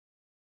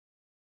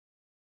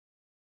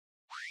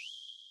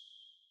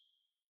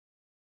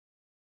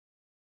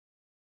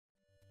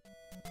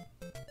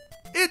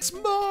It's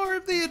more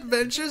of the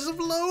adventures of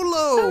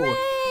Lolo. Hooray,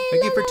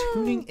 Thank you for Lolo.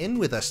 tuning in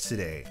with us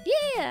today.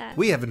 Yeah.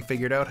 We haven't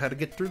figured out how to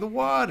get through the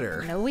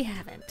water. No, we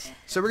haven't.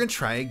 So we're going to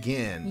try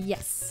again.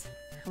 Yes.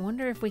 I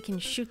wonder if we can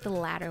shoot the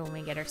ladder when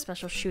we get our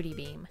special shooty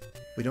beam.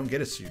 We don't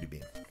get a shooty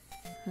beam.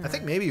 I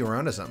think maybe you're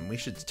onto something. We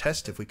should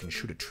test if we can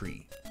shoot a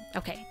tree.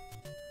 Okay.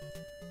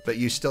 But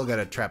you still got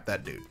to trap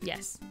that dude.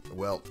 Yes.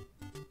 Well.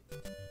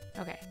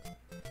 Okay.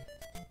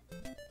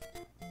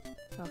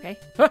 Okay.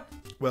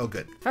 Well,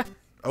 good.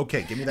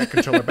 Okay, give me that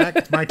controller back.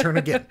 It's my turn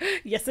again.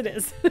 Yes, it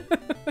is.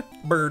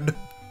 Bird.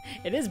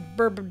 It is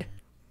burbled.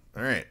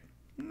 All right.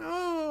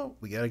 No,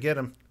 we got to get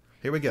him.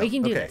 Here we go. We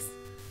can do okay. this.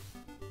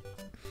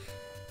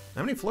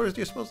 How many floors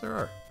do you suppose there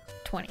are?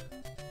 20.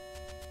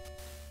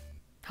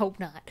 Hope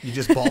not. You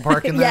just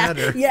ballparking that?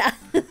 Or? Yeah.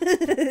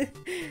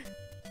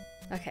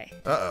 Okay.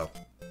 Uh-oh.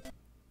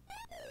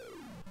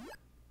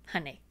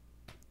 Honey.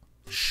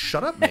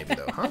 Shut up, maybe,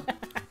 though, huh?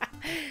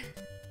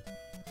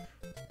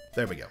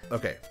 There we go.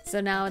 Okay.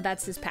 So now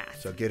that's his path.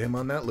 So get him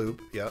on that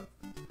loop. Yep.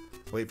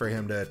 Wait for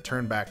him to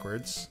turn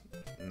backwards.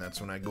 And that's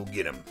when I go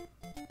get him.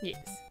 Yes.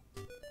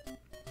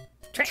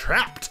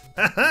 Trapped!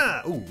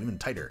 Haha! Ooh, even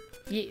tighter.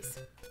 Yes.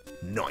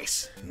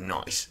 Nice.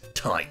 Nice.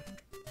 Tight.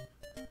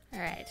 All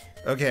right.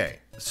 Okay.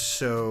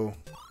 So...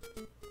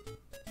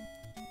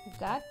 We've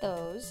got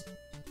those.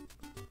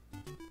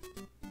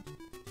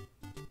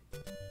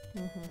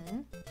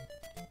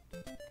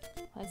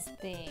 Let's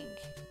think.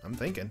 I'm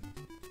thinking.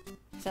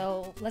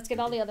 So let's get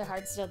all the other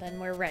hearts so then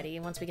we're ready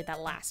once we get that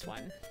last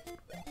one.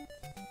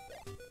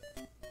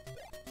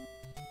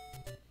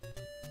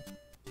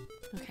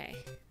 Okay.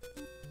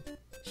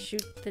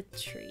 Shoot the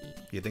tree.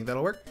 You think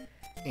that'll work?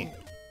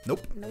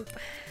 Nope. Nope.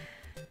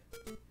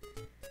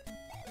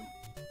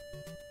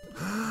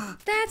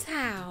 That's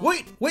how.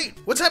 Wait!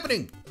 What's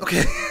happening?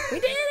 Okay. We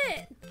did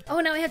it! Oh,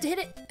 now we have to hit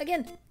it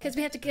again because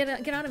we have to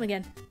get on him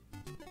again.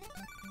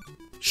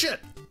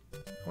 Shit!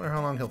 I wonder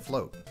how long he'll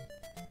float.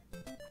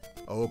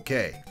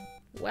 Okay.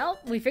 Well,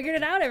 we figured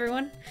it out,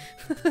 everyone.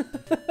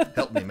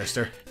 Help me,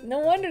 mister. No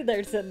wonder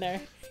they're sitting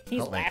there. He's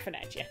Help me. laughing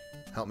at you.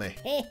 Help me.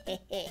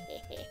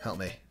 Help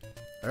me.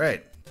 All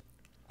right.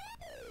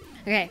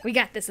 Okay, we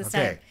got this Okay.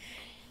 time.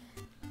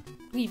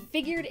 We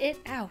figured it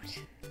out.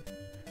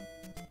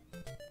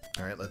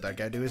 All right, let that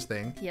guy do his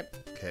thing. Yep.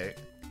 Okay.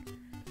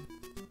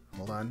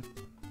 Hold on.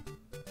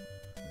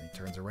 And he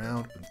turns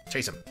around.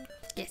 Chase him.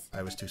 Yes.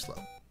 I was too slow.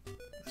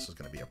 This is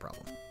going to be a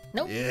problem.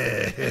 Nope.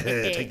 Yeah.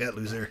 Take that,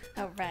 loser.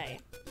 All right.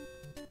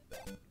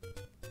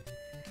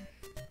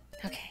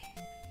 Okay.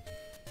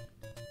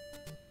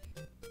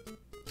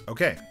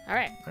 Okay. All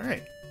right. All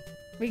right.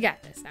 We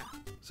got this now.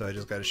 So I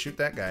just got to shoot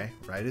that guy,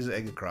 ride his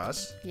egg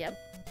across. Yep.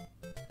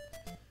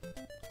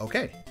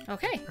 Okay.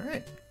 Okay. All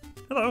right.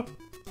 Hello.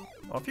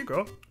 Off you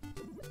go.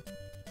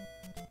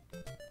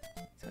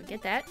 So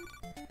get that.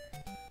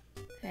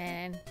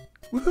 And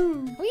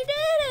Woohoo. we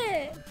did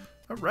it!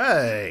 All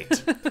right.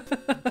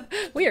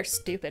 We are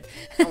stupid.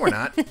 No, we're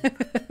not.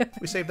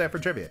 We saved that for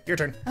trivia. Your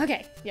turn.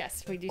 Okay.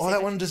 Yes, we do. Oh, say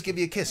that one just give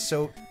you a kiss.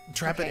 So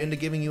trap it Okay. into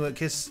giving you a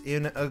kiss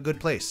in a good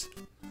place.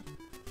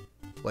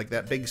 Like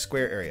that big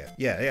square area.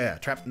 Yeah.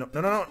 Trap.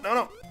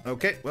 No.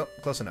 Okay, well,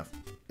 close enough.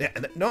 Yeah.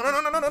 And then, no.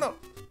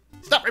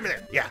 Stop right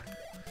there. Yeah.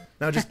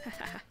 Now just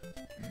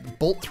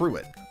bolt through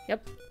it.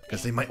 Yep.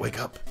 Because they might wake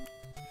up.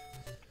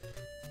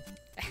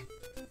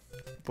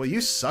 Boy, you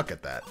suck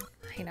at that.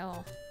 I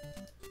know.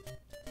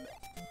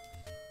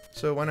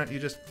 So why not you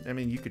just, I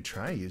mean, you could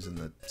try using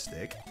the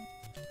stick.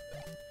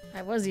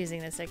 I was using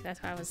the stick.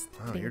 That's why I was.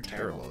 Oh, being you're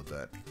terrible at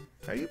that.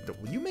 How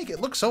you make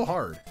it look so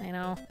hard. I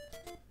know.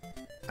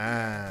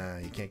 Ah,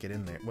 you can't get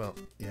in there. Well,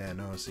 yeah,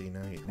 no, see,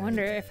 now you... I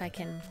wonder if I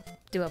can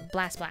do a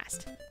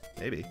blast.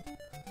 Maybe.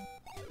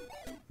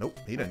 Nope,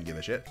 he doesn't give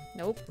a shit.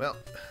 Nope. Well.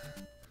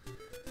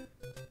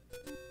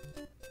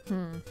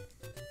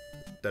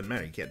 Doesn't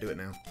matter, you can't do it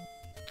now.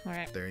 All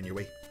right. They're in your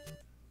way.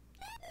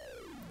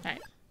 All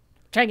right.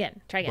 Try again.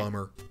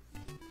 Bummer.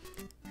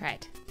 All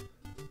right.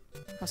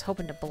 I was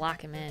hoping to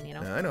block him in, you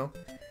know. No, I know.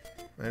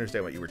 I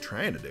understand what you were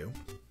trying to do.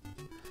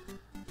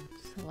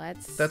 So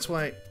let's. That's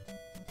why...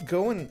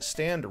 Go and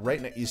stand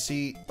right next... You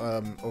see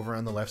over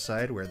on the left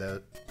side where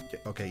the...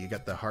 Okay, you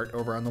got the heart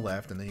over on the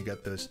left, and then you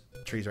got those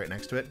trees right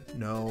next to it.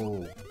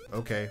 No.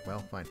 Okay, well,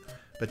 fine.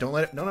 But don't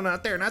let it... No,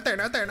 not there, not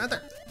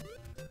there.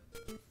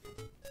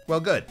 Well,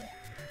 good.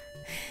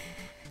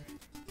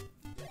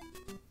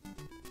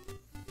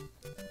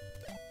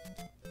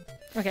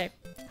 Okay.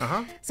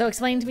 Uh-huh. So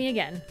explain to me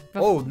again.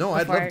 Oh, no,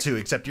 I'd before love to,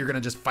 except you're going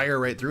to just fire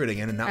right through it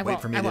again and not I wait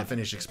won't, for me I to won't.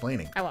 finish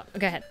explaining. I won't.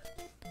 Go ahead.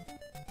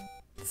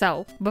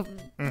 So,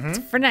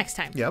 for next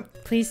time.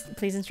 Yep. Please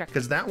instruct me.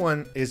 Because that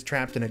one is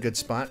trapped in a good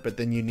spot, but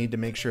then you need to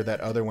make sure that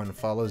other one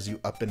follows you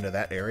up into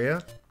that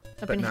area,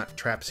 but in not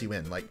traps you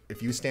in. Like,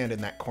 if you stand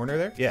in that corner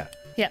there. Yeah.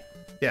 Yep.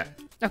 Yeah.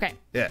 Okay.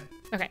 Yeah.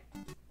 Okay.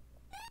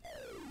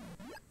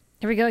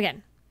 Here we go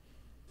again.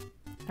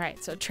 All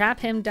right. So trap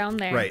him down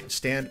there. Right.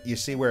 Stand. You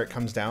see where it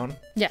comes down?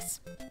 Yes.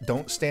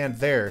 Don't stand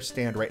there.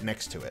 Stand right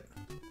next to it.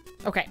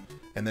 Okay.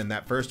 And then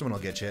that first one will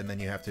get you, and then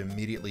you have to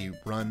immediately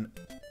run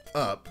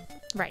up.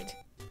 Right.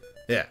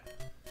 Yeah.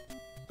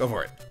 Go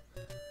for it.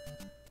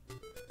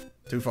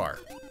 Too far.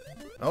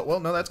 Oh, well,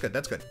 no, that's good.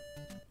 That's good.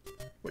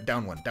 Wait,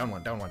 down one, down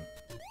one, down one.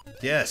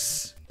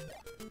 Yes.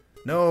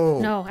 No.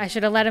 No, I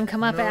should have let him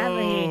come up at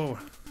me. No.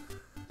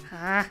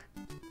 Ah.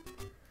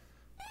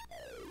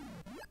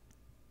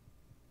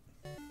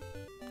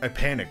 I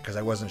panicked because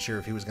I wasn't sure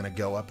if he was going to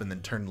go up and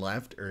then turn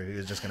left or if he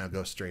was just going to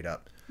go straight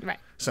up. Right.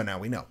 So now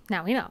we know.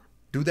 Now we know.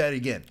 Do that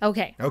again.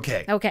 Okay.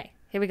 Okay. Okay.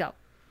 Here we go.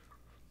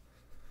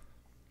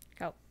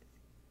 Go.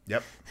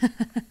 Yep.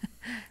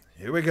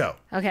 Here we go.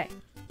 Okay.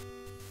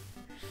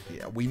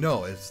 Yeah, we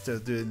know. It's still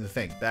doing the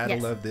thing. Battle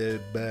Yes. of the...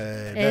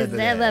 Is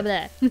blah, blah,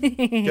 blah.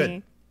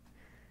 Good.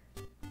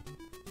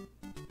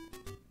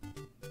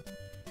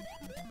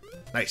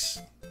 Nice.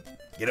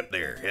 Get up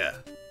there. Yeah.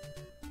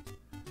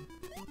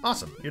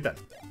 Awesome. You're done.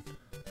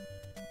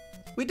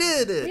 We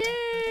did it!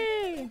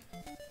 Yay!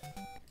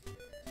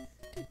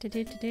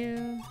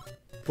 Do.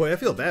 Boy, I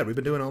feel bad. We've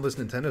been doing all this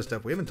Nintendo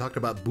stuff. We haven't talked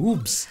about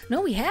boobs.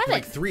 No, we haven't.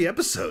 Like 3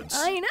 episodes.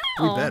 I know.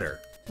 We better.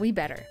 We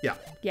better. Yeah.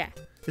 Yeah.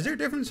 Is there a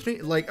difference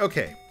between, like,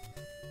 okay.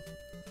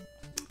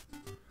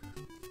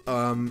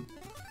 When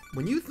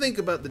you think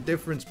about the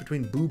difference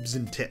between boobs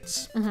and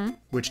tits,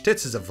 which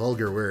tits is a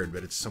vulgar word,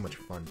 but it's so much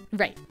fun.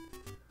 Right.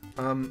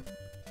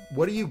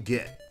 What do you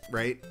get,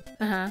 right?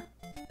 Uh-huh.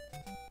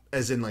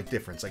 As in, like,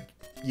 difference. Like,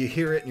 you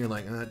hear it and you're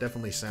like, oh, that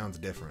definitely sounds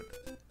different.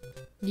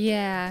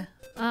 Yeah.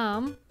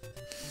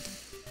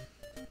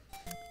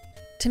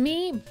 To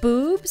me,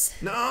 boobs.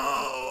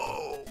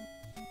 No!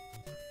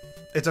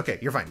 It's okay.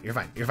 You're fine. You're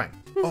fine. You're fine.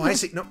 Oh, I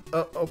see. No.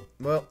 Oh,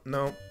 well,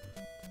 no.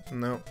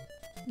 No.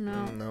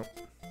 No. No.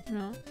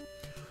 No.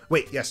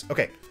 Wait, yes.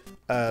 Okay.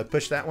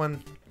 Push that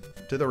one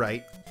to the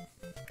right.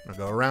 I'll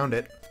go around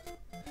it.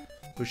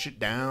 Push it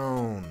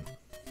down.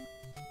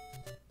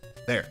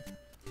 There.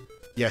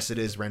 Yes, it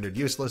is rendered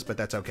useless, but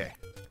that's okay.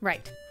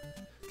 Right.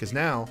 Because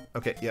now,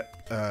 okay,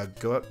 yep.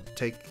 Go up,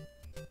 take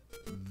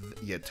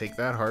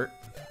that heart.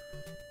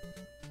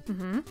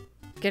 Mm-hmm.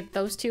 Get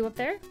those 2 up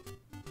there.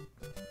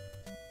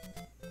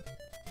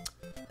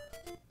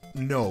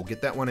 No,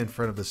 get that one in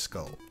front of the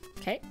skull.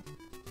 Okay.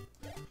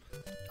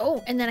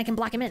 Oh, and then I can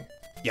block him in.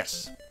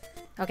 Yes.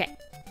 Okay.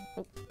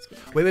 Oh, excuse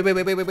me.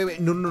 Wait.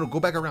 No. Go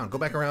back around. Go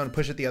back around and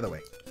push it the other way.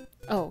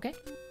 Oh, okay.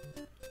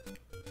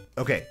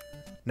 Okay.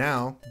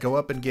 Now, go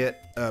up and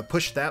get,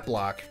 push that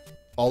block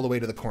all the way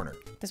to the corner.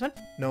 This one?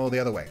 No, the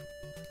other way.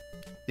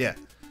 Yeah.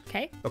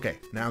 Okay. Okay.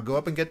 Now go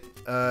up and get,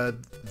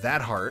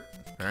 that heart.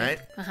 All right?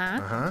 Uh-huh.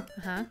 Uh-huh.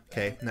 Uh-huh.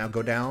 Okay. Now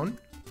go down.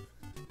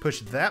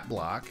 Push that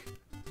block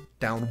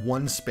down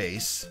 1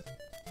 space.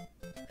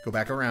 Go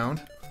back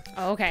around.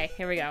 Oh, okay.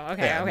 Here we go.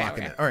 Okay. Yeah, I'm okay.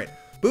 locking Okay. it. All right.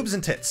 Boobs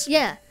and tits.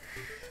 Yeah.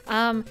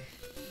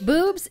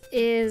 Boobs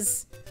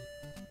is.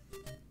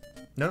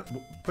 No,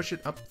 push it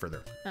up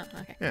further. Oh,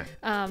 okay.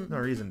 Yeah. No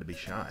reason to be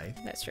shy.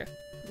 That's true.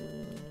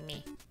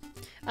 Me.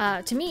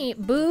 To me,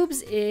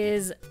 boobs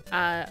is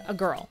a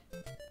girl,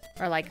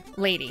 or like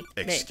lady.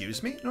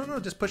 Excuse me? No,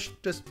 just push.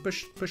 Just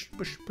push. Oh,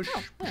 push.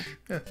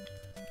 Yeah.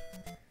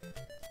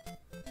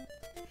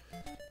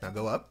 Now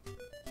go up.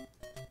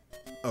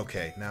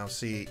 Okay. Now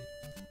see,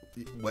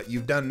 what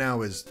you've done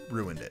now is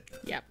ruined it.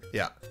 Yep.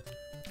 Yeah.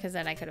 Because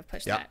then I could have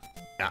pushed Yeah.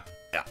 that.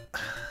 Yeah.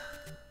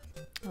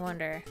 I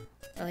wonder,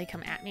 will he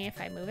come at me if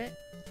I move it?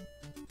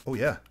 Oh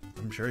yeah,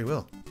 I'm sure he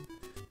will.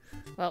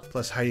 Well.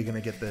 Plus, how are you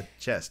gonna get the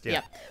chest? Yeah.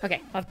 Yep.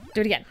 Okay. I'll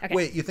do it again. Okay.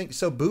 Wait, you think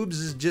so? Boobs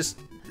is just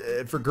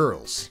for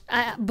girls?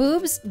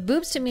 Boobs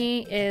to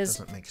me is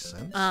Doesn't make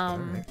sense. All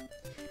right.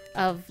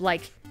 of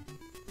like,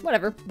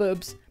 whatever,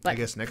 boobs. But I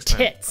guess next time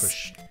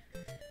tits.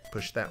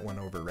 push that one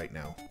over right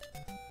now.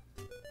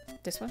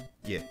 This one?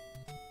 Yeah.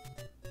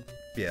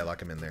 Yeah,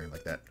 lock him in there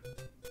like that.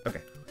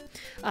 Okay.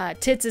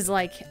 Tits is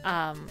like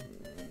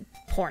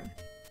porn.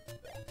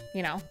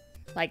 You know,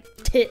 like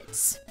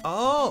tits.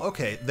 Oh,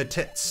 okay. The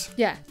tits.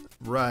 Yeah.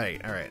 Right.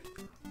 All right.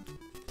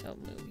 So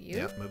move you.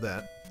 Yeah, move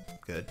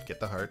that. Good. Get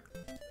the heart.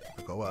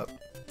 Go up.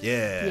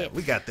 Yeah,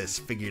 we got this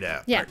figured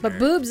out. Yeah, partner. but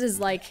boobs is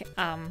like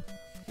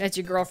that's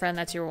your girlfriend,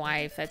 that's your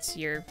wife, that's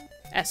your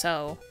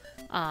SO.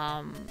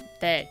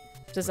 That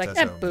just like What's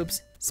that SO?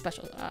 boobs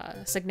special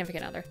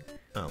significant other.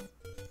 Oh.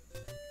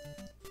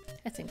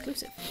 That's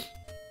inclusive.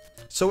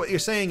 So what you're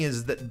saying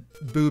is that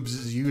boobs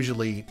is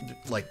usually,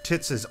 like,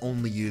 tits is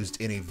only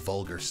used in a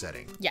vulgar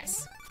setting.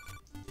 Yes.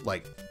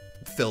 Like,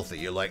 filthy.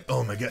 You're like,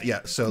 oh my god. Yeah,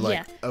 so like,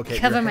 Yeah. okay.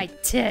 Cover you're- my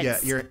tits. Yeah,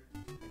 you're...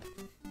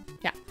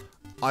 Yeah.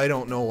 I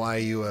don't know why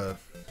you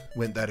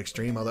went that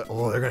extreme. They're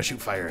going to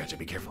shoot fire at you.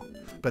 Be careful.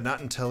 But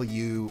not until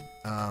you,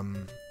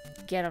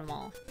 Get them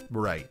all.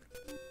 right.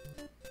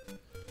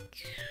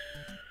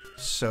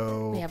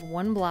 So... We have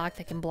one block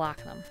that can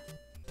block them.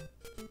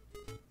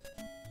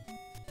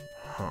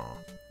 Huh.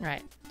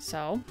 Right.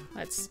 So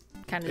let's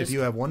kind of If just.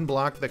 you have one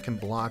block that can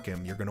block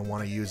him, you're going to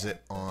want to use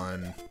it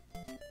on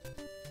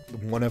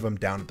one of them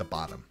down at the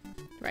bottom.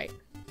 Right.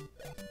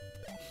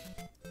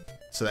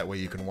 So that way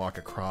you can walk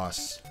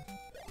across.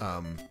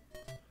 Yeah.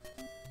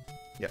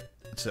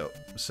 So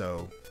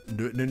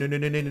no.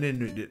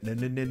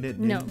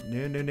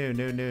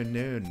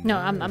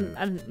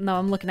 No,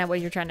 I'm looking at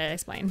what you're trying to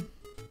explain.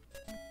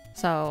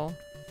 So.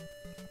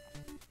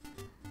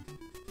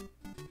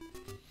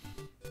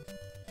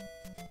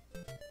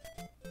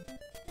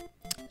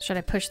 Should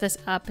I push this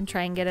up and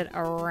try and get it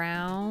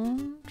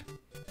around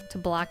to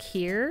block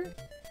here?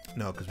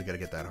 No, because we got to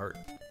get that heart.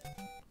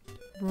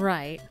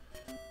 Right.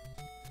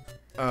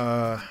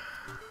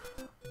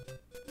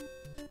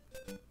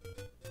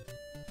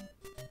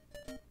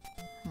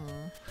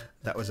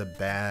 That was a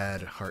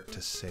bad heart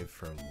to save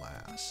for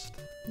last.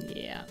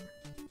 Yeah.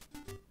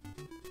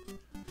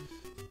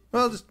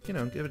 Well, just, you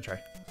know, give it a try.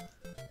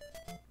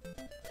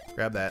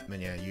 Grab that, and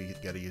then, yeah, you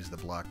got to use the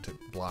block to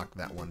block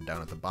that one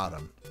down at the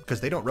bottom.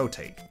 Because they don't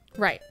rotate.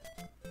 Right.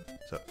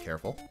 So,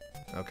 careful.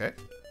 Okay.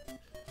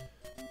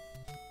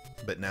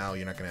 But now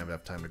you're not going to have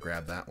enough time to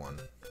grab that one.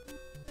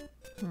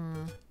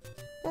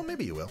 Well,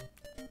 maybe you will.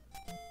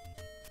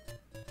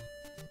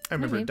 I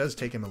remember Maybe. it does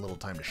take him a little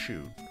time to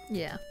shoot.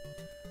 Yeah.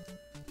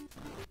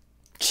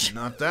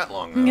 Not that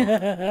long,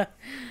 though.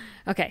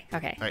 Okay,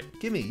 okay. All right,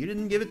 give me. You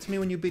didn't give it to me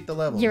when you beat the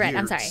level. You're right,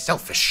 I'm sorry.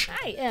 Selfish.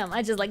 I am.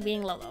 I just like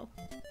being Lolo.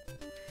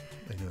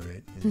 I know,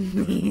 right?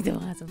 He's so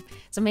awesome.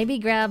 So maybe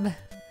grab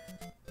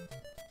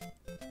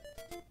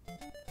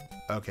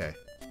Okay.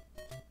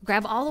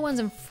 all the ones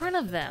in front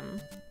of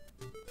them,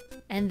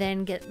 and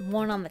then get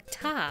one on the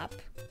top.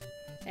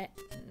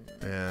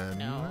 And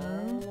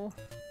No.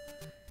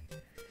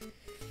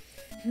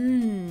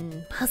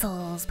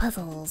 Puzzles,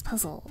 puzzles,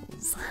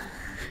 puzzles.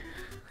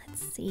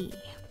 Let's see.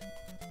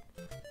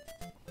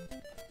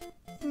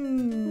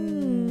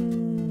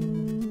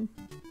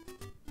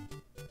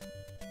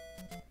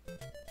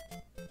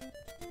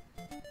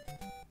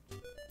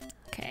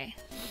 Okay.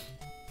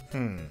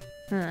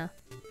 Huh.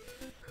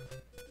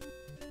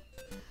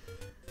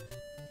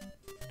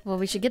 Well,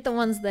 we should get the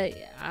ones that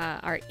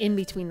are in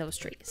between those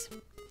trees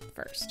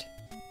first,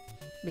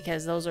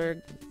 because those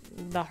are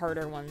the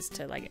harder ones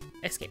to like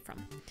escape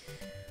from.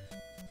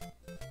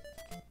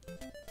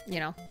 You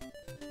know?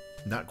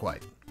 Not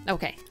quite.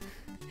 Okay.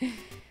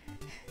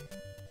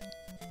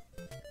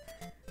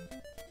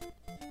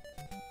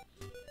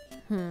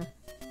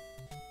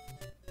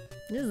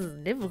 This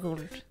is difficult.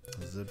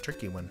 This is a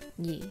tricky one.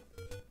 Yeah.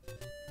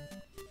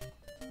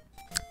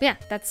 But yeah,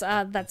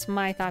 that's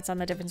my thoughts on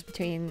the difference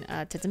between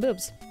tits and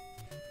boobs.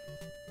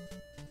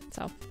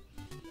 So,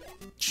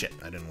 Shit,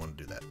 I didn't want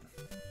to do that.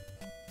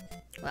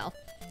 well.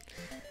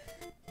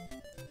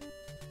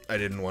 I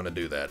didn't want to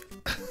do that.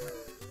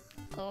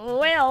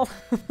 Well.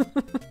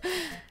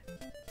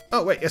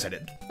 Oh, wait, yes I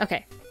did.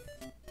 Okay.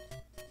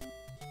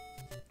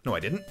 No, I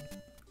didn't.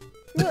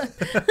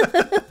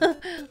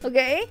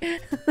 Okay.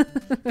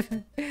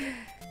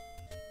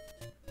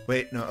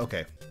 Wait, no,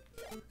 okay.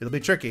 It'll be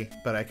tricky,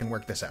 but I can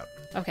work this out.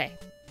 Okay.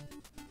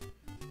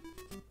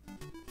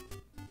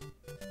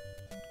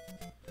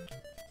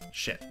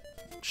 Shit.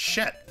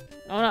 Shit!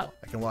 Oh no.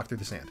 I can walk through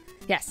the sand.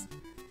 Yes.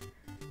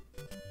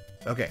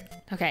 Okay.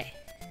 Okay.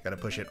 Gotta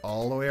push it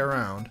all the way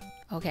around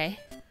Okay.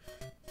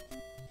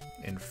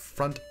 in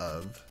front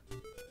of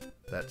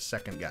that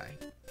second guy.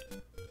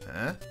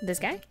 Huh? This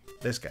guy?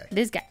 This guy.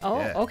 This guy. Oh,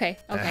 Yeah. okay.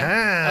 Okay.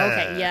 Aha!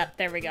 Okay. Yeah,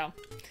 there we go.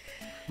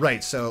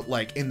 Right, so,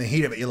 like, in the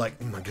heat of it, you're like,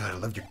 oh my god, I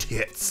love your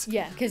tits.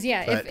 Yeah, because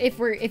yeah, But- if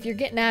you're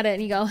getting at it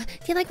and you go, do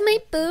you like my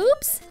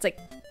boobs? It's like,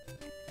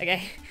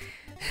 okay.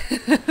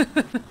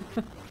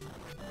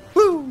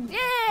 Woo!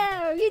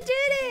 Yeah, you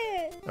did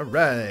it. All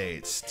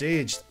right,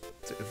 stage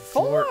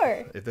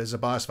 4. If there's a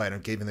boss fight,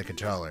 I'm giving the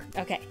controller.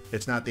 Okay.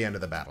 It's not the end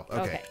of the battle.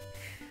 Okay.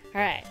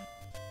 All right.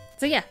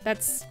 So yeah,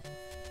 that's.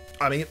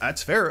 I mean,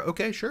 that's fair.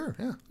 Okay, sure.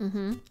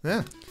 Yeah.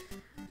 Yeah.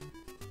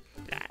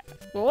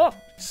 Oh,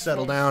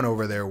 Settle down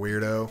over there,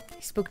 weirdo.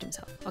 he spooked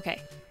himself. Okay.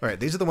 All right,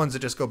 these are the ones that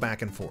just go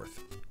back and forth.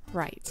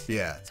 Right.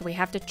 Yeah. So we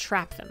have to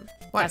trap them.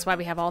 Why? That's why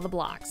we have all the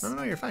blocks.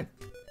 No, you're fine.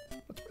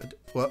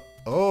 What?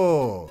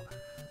 Oh,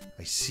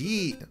 I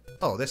see.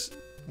 Oh, this.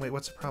 Wait,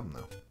 what's the problem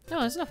though? No,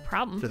 there's no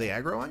problem. Do they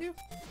aggro on you?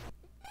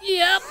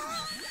 Yep.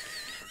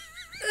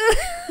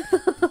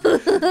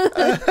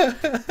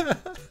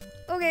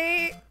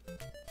 Okay.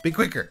 Be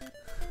quicker.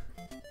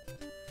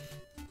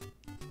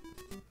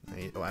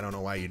 I don't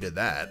know why you did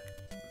that.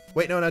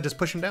 Wait, no, just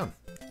push him down.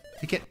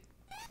 You can't.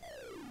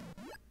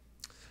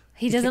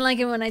 He doesn't like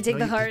it when I take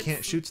No, the heart. He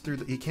can't shoot through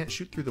the. He can't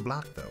shoot through the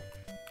block though.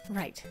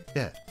 Right.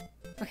 Yeah.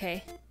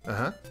 Okay. Uh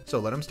huh. So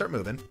let him start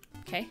moving.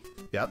 Okay.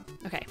 Yep.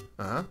 Okay.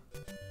 Uh huh.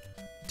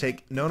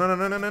 Take no.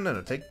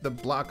 Take the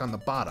block on the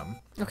bottom.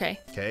 Okay.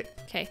 Okay.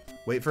 Okay.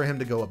 Wait for him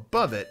to go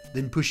above it,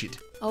 then push it.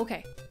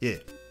 Okay. Yeah.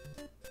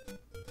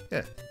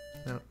 Yeah.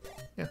 No.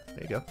 Yeah.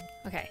 There you go.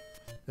 Okay.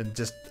 And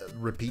just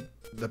repeat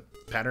the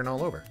pattern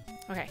all over.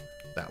 Okay.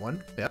 That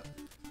one. Yep.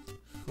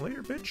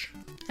 Later, bitch.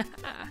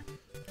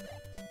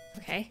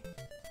 Okay.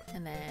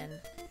 And then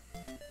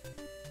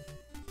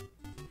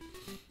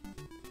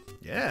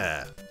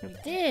Yeah. we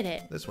did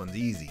it. This one's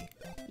easy.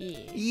 Yeah.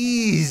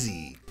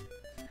 Easy.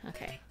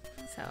 Okay.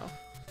 So.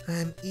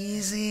 I'm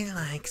easy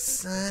like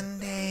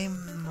Sunday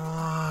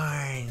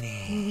morning.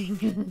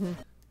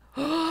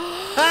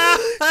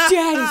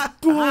 That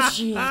is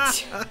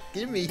bullshit.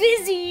 Give me.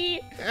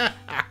 Busy. Dang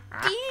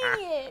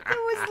it. That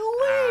was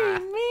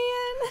lame,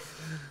 man.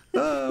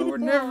 Oh, we're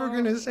never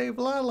gonna save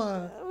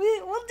Lala.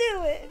 We'll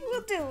do it.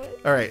 We'll do it.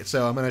 All right,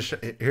 so I'm gonna.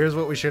 Here's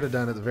what we should have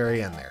done at the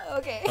very end there.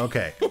 Okay.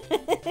 Okay.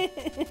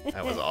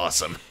 That was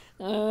awesome.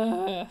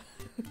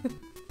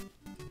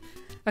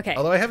 Okay.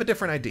 Although I have a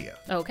different idea.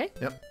 Okay.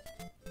 Yep.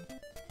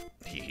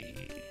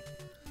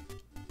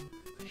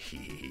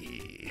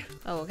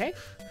 Oh, okay.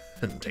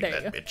 Take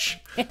There that, you bitch.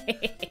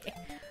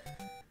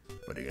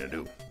 What are you gonna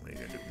do? What are you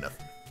gonna do?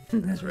 Nothing.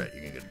 That's right.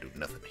 You're gonna do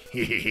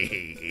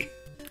nothing.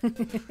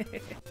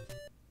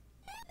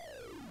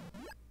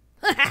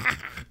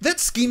 That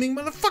scheming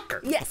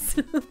motherfucker. Yes.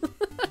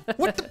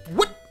 What?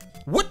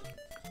 What?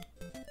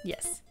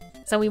 Yes.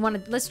 So we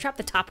want to. Let's trap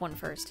the top one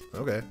first.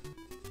 Okay.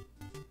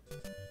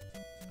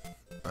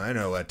 I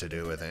know what to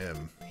do with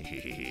him.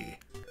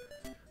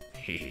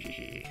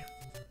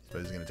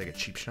 Suppose he's gonna take a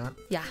cheap shot.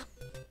 Yeah.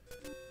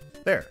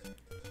 There.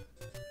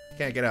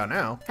 Can't get out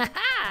now.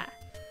 Ha!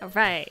 All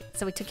right.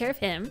 So we took care of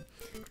him.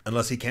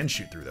 Unless he can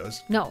shoot through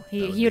those. No,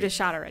 he would have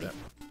shot already.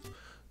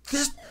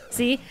 This.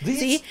 See,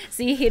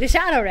 he'd have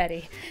shot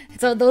already.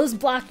 So those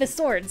block the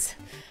swords.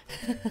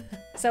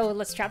 So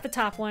let's trap the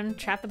top one,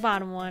 trap the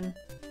bottom one.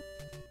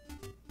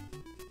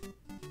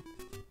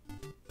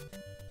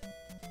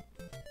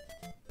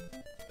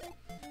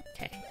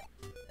 Okay.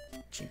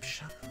 Cheap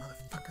shot,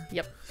 motherfucker.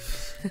 Yep.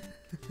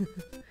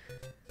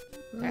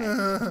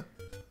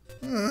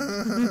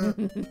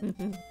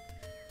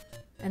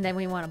 And then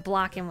we want to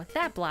block him with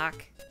that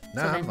block.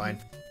 Nah, I'm fine.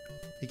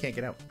 He can't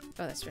get out.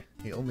 Oh, that's true.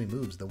 He only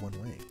moves the one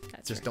way.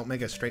 That's Just true. don't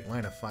make a straight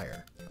line of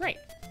fire. Great.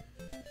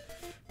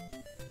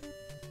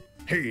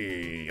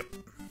 Hey.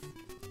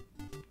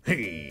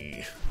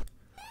 Hey.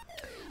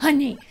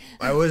 Honey.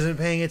 I wasn't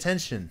paying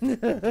attention.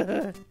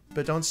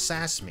 But don't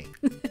sass me.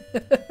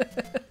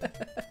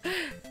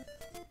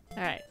 All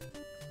right.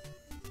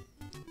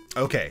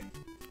 Okay.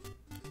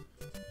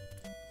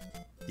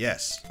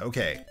 Yes.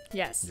 Okay.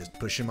 Yes. Just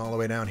push him all the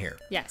way down here.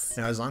 Yes.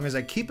 Now, as long as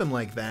I keep him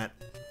like that,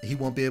 he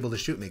won't be able to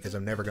shoot me because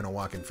I'm never going to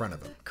walk in front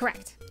of him.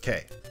 Correct.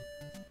 Okay.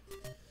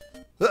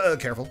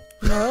 Careful.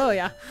 Oh,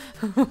 yeah.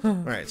 All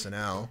right, so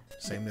now,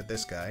 same with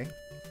this guy.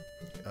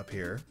 Up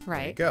here. There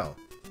you Right. go.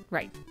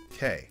 Right.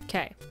 Okay.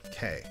 Okay.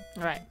 Okay.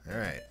 All right. All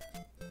right.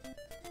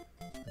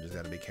 I just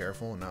got to be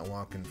careful and not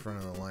walk in front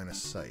of the line of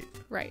sight.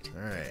 Right.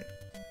 All right.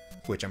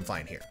 Which I'm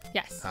fine here.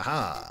 Yes.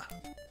 Haha.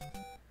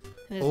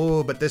 And just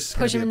Oh, but this is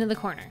push him gonna be into the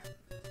corner.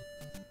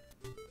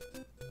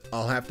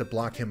 I'll have to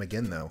block him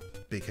again, though,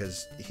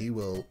 because he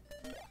will...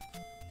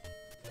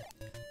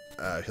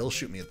 he'll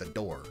shoot me at the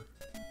door.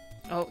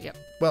 Oh, yep.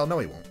 Well, no,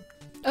 he won't.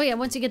 Oh, yeah.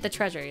 Once you get the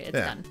treasure, it's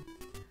Yeah. done.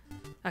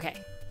 Okay.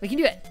 We can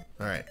do it.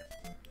 All right.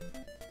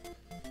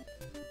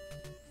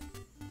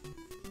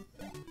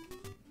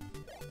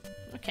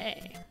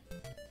 Okay.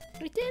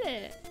 We did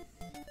it.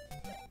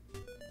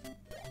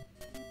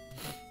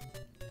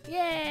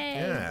 Yay.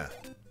 Yeah.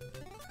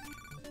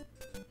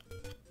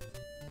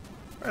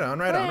 Right on,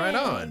 right on, right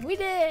Hooray, on. We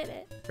did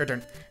it. Your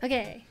turn.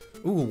 Okay.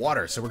 Ooh,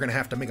 water, so we're going to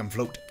have to make him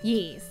float.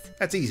 Yes.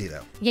 That's easy,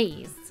 though.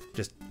 Yes.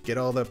 Just get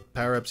all the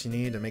power-ups you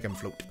need to make him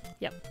float.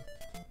 Yep.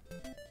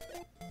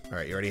 All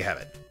right, you already have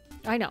it.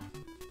 I know.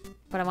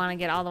 But I want to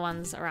get all the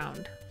ones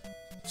around.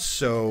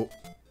 So,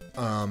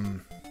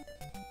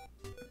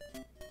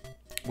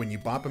 when you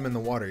bop him in the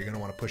water, you're going to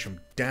want to push him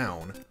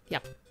down.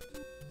 Yep.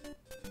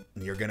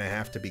 And you're going to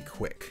have to be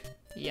quick.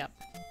 Yep.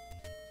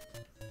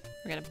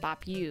 We're going to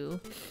bop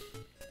you.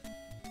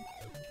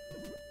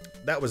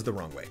 That was the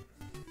wrong way.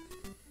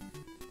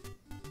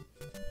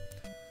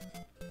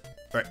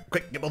 All right,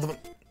 quick, get both of them.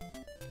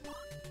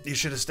 You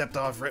should have stepped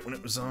off right when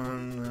it was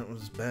on. That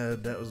was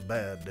bad. That was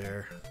bad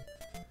there.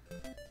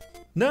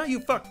 No, you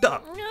fucked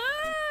up.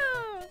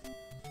 No!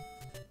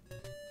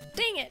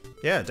 Dang it.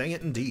 Yeah, dang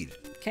it indeed.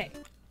 Okay.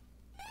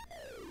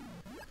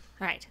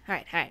 Alright,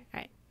 alright, alright,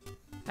 alright.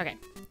 Okay.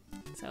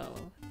 So,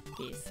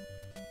 yes.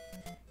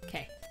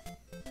 Okay.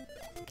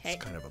 Okay.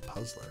 It's kind of a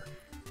puzzler.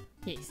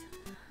 Yes.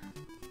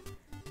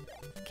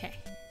 Okay.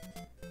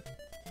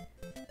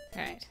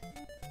 Alright.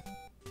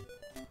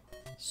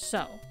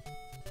 So,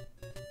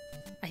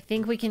 I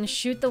think we can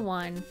shoot the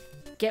one,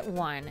 get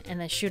one, and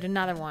then shoot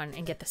another one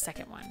and get the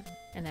second one.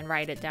 And then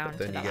write it down to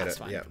Then the you get last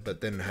it. one. Yeah,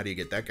 but then how do you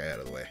get that guy out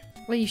of the way?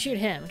 Well, you shoot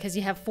him because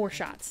you have 4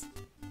 shots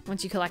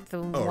once you collect the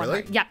Oh, one.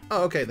 really? Heart. Yeah.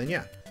 Oh, okay, then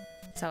yeah.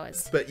 So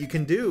it's But you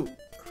can do...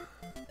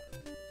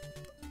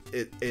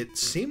 It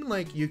seemed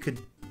like you could...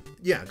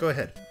 Yeah, go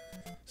ahead.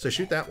 So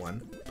shoot that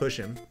one, push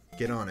him,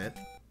 get on it.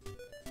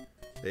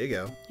 There you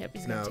go. Yep,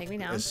 he's gonna take me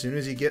down. As soon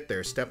as you get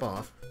there, step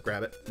off,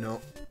 grab it.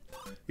 No,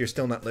 you're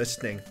still not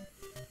listening.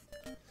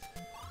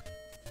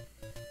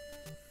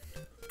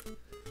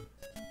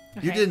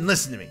 okay. You didn't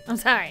listen to me. I'm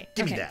sorry.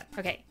 Give me Okay. that.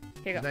 Okay.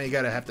 Here you Now go. you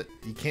gotta have to.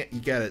 You can't.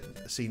 You gotta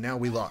see. Now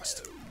we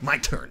lost. My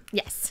turn.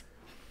 Yes.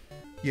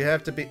 You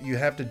have to be. You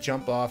have to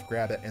jump off,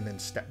 grab it, and then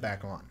step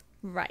back on.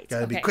 Right.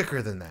 Gotta okay. be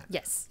quicker than that.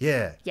 Yes.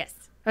 Yeah. Yes.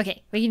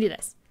 Okay. We can do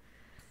this.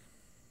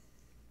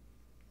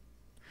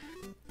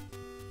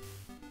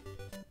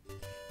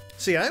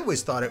 See, I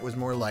always thought it was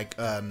more like.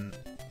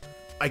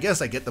 I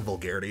guess I get the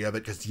vulgarity of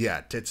it because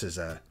yeah, tits is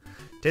a.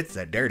 Tit's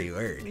a dirty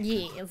word.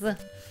 Yes.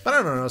 But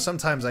I don't know.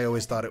 Sometimes I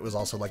always thought it was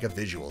also like a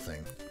visual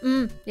thing.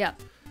 Yeah.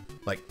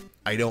 Like,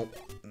 I don't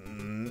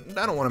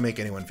want to make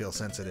anyone feel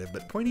sensitive,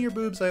 but pointy-ear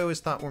boobs I always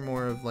thought were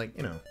more of like,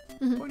 you know,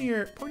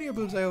 pointy-ear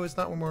boobs I always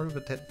thought were more of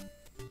a tit.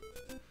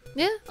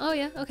 Yeah. Oh,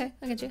 yeah. Okay.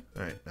 I get you.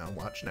 All right, now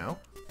watch now.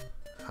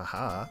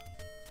 Haha.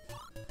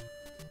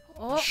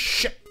 Oh.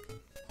 Shit.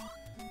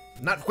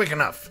 Not quick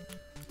enough.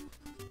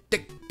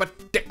 Dick,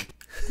 but dick.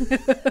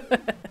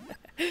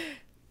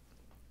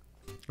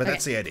 But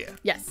that's the idea.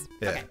 Yes.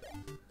 Yeah. Okay.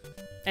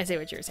 I see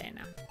what you were saying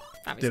now.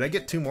 Obviously. Did I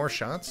get 2 more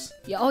shots?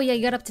 Yeah, oh, yeah,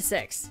 you got up to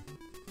 6.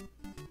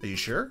 Are you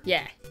sure?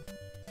 Yeah.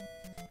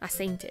 I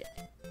synced it.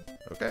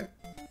 Okay.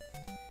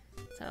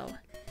 So.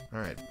 All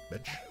right,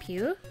 bitch.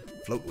 Pew.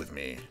 Float with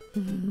me.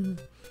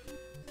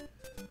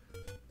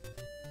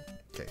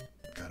 Okay,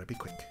 gotta be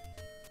quick.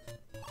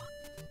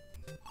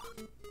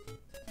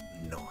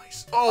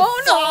 Nice. Oh,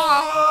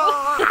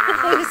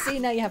 no! See,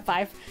 now you have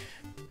 5.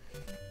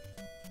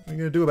 What are you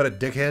gonna do about it,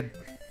 dickhead?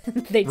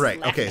 They just Right.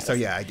 laugh Okay. at So us.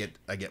 yeah, I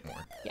get more.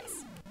 Yes.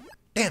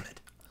 Damn it.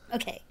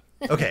 Okay.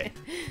 Okay.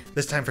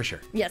 This time for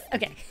sure. Yes.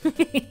 Okay.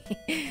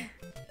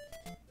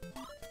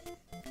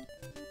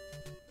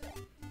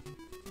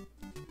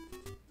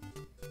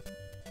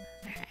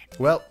 Alright.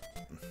 Well,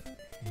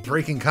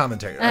 breaking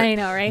commentary. I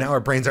know, right? Now our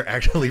brains are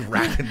actually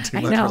racking too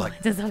I much. know. We're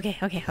like, Just okay.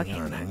 Okay.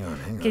 hang on, hang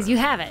on. Because you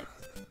have it.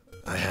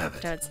 I have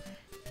it. So it's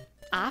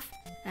off,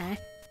 on.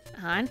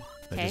 I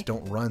Okay. just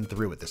don't run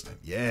through it this time.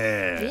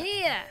 Yeah.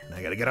 Yeah. And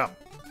I gotta get up.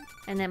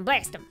 And then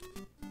blast him.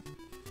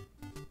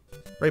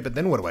 Right, but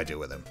then what do I do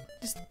with him?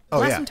 Just Oh,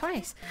 blast yeah. him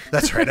twice.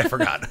 That's right. I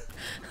forgot.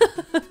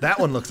 That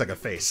one looks like a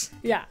face.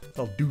 Yeah. It's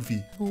all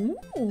doofy. Ooh.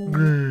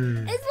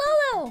 It's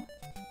Lolo.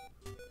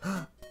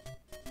 Oh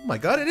my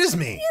god, it is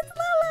me. It's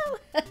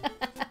Lolo.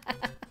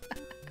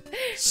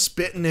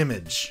 Spitting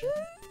image.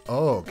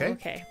 Oh, okay.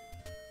 Okay.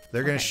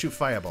 They're gonna Okay. shoot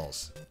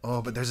fireballs.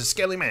 Oh, but there's a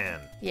skelly man.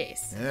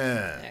 Yes.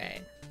 Yeah. All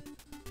right.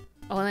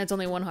 Oh, and that's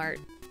only 1 heart.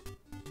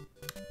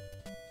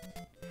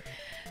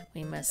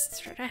 We must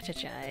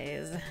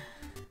strategize.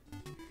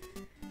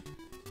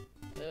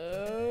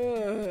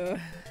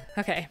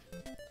 Okay.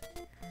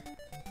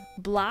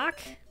 Block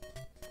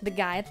the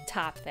guy at the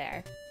top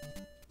there.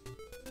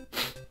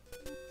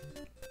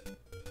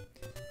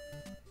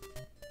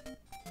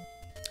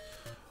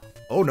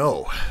 Oh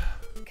no.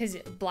 Because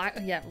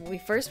we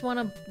first want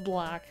to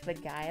block the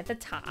guy at the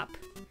top,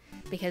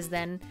 because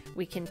then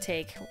we can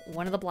take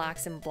one of the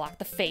blocks and block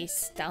the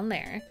face down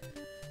there.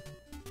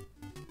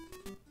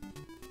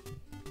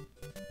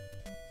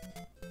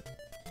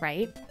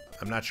 Right?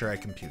 I'm not sure I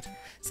compute.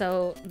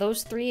 So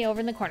those 3 over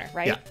in the corner,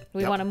 right? Yeah,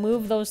 We yep. want to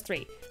move those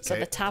 3. So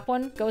Okay. the top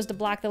one goes to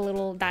block the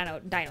little dino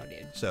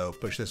dude. So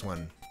push this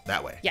one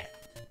that way. Yeah.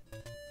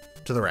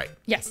 To the right.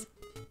 Yes.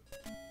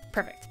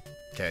 Perfect.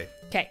 Okay.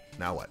 Okay.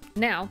 Now what?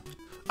 Now,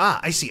 Ah,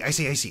 I see.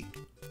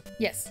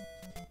 yes.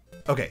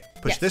 Okay.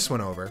 Push Yes. this one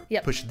over.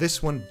 Yep. Push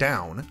this one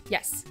down.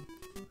 Yes.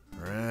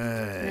 Right.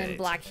 And then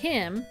block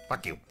him.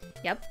 Fuck you.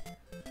 Yep.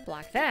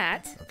 Block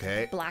that.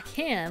 Okay. Block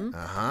him.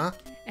 Uh-huh.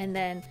 And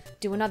then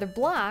do another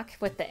block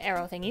with the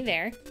arrow thingy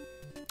there.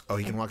 Oh,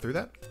 he can walk through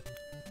that?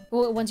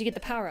 Well, once you get the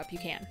power up, you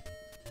can.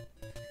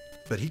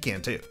 But he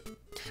can too.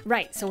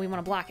 Right, so we want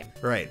to block him.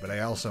 Right, but I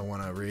also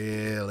want to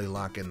really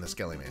lock in the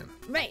skelly man.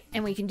 Right,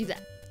 and we can do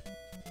that.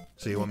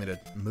 So you want me to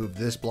move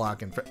this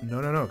block in front?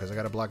 No, because I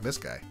got to block this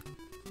guy.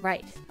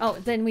 Right. Oh,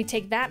 then we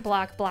take that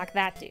block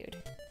that dude.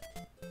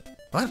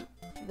 What?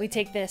 We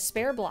take the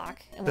spare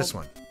block. And This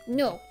we'll... one.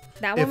 No,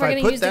 that one If we're I going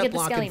to put use to that get the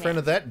block skelly in front man.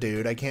 of that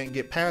dude, I can't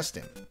get past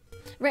him.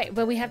 Right,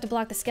 but we have to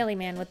block the skelly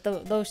man with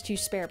those 2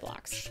 spare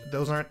blocks.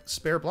 Those aren't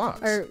spare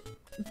blocks. Or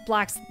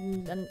blocks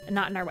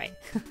not in our way.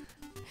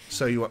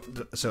 So you want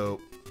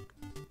so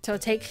So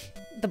take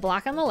the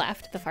block on the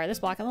left, the farthest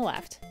block on the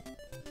left,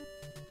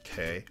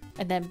 okay,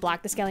 and then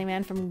block the skelly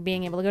man from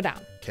being able to go down.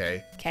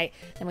 okay. Okay,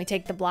 then we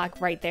take the block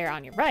right there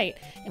on your right,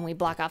 and we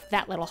block off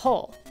that little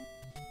hole.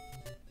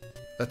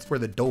 That's where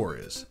the door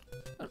is.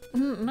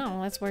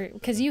 No, that's where,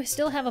 because you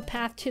still have a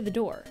path to the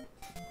door.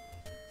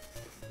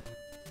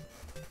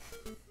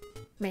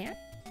 May I?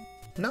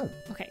 No,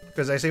 Okay.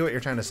 because I see what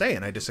you're trying to say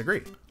and I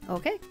disagree.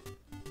 Okay.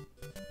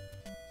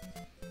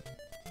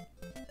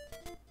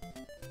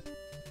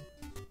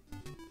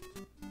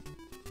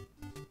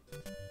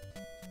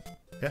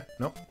 Yeah,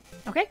 no.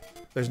 Okay.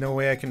 There's no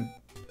way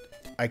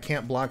I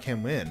can't block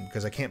him in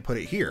because I can't put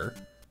it here.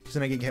 Because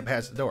then I can get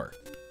past the door.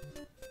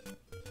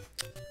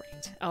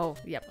 Right. Oh,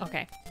 yep.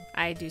 Okay.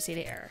 I do see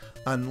the error.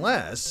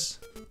 Unless.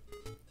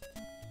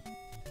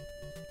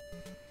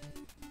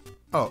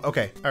 Oh,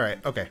 okay. All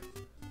right. Okay.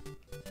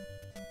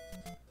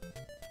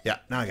 Yeah,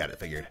 now I got it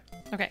figured.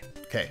 Okay.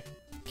 Okay.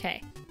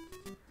 Okay.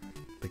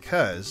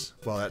 Because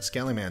while that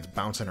skelly man's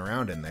bouncing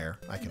around in there,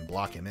 I can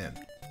block him in.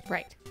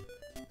 Right.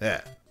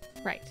 Yeah.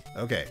 Right.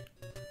 Okay.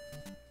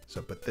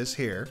 So put this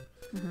here.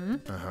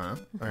 Uh-huh.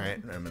 All right.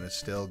 I'm going to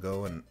still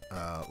go and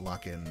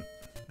lock in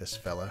this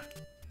fella.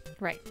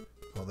 Right.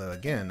 Although,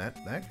 again,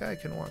 that guy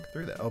can walk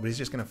through that. Oh, but he's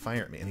just going to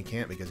fire at me, and he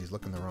can't because he's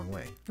looking the wrong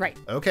way. Right.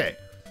 Okay.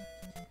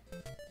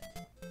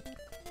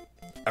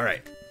 All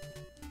right.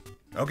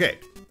 Okay,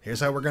 here's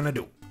how we're gonna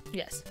do.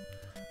 Yes.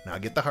 Now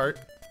get the heart.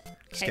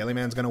 Okay. Scaly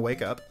Man's gonna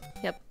wake up.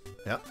 Yep.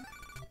 Yep.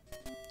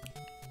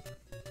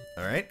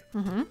 All right.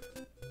 Mm-hmm.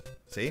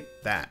 See?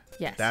 That.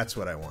 Yes. That's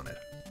what I wanted.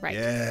 Right.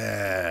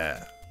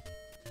 Yeah.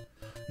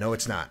 No,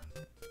 it's not.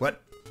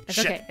 What? It's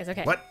Shit. okay. It's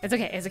okay. What? It's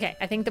okay. It's okay.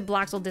 I think the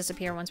blocks will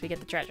disappear once we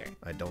get the treasure.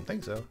 I don't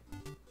think so.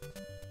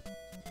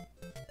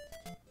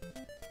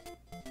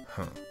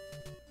 Huh.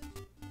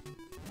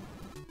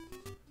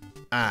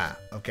 Ah,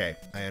 okay.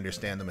 I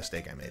understand the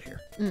mistake I made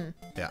here. Mm.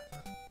 Yeah.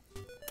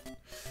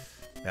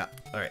 Yeah,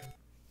 alright.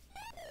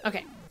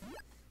 Okay.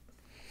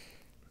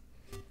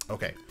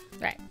 Okay.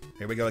 Right.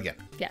 Here we go again.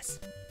 Yes.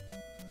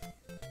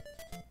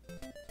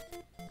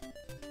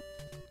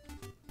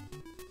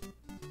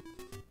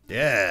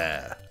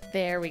 Yeah.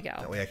 There we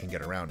That go. way I can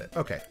get around it.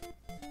 Okay.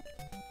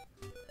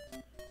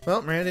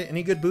 Well, Miranda,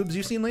 any good boobs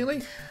you've seen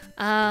lately?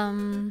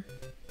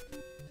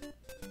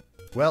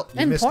 Well, you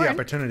And missed porn. the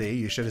opportunity.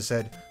 You should have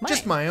said,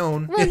 just my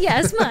own. Well,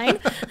 yes, mine.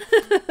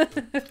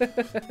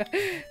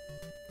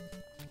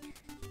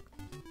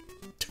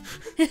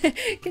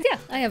 'Cause, yeah,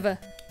 I have a.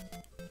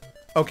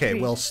 Okay,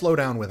 well, slow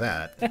down with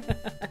that.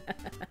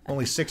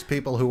 Only 6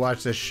 people who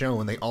watch this show,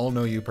 and they all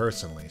know you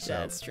personally, so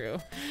That's true.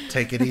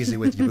 take it easy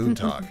with your boob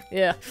talk.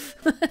 Yeah.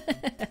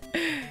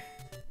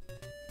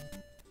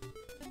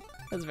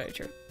 That's very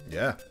true.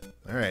 Yeah.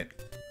 All right.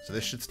 So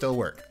this should still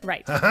work.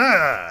 Right.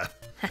 Ha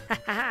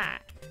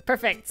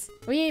Perfect.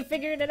 We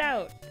figured it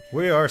out.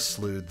 We are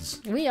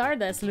sleuths. We are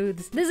the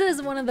sleuths. This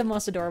is one of the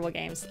most adorable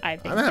games I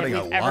think. I'm having that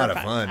a we've ever lot of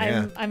found. fun,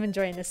 yeah. I'm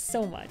enjoying this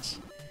so much.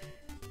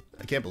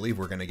 I can't believe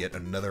we're going to get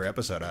another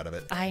episode out of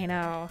it. I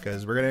know.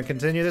 Because we're going to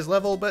continue this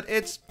level, but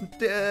it's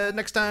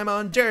next time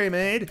on Jerry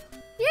Made.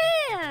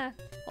 Yeah.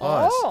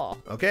 Oz. Oh.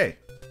 Okay.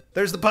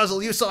 There's the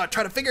puzzle. You saw it.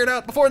 Try to figure it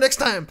out before next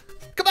time.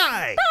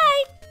 Goodbye.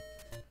 Bye.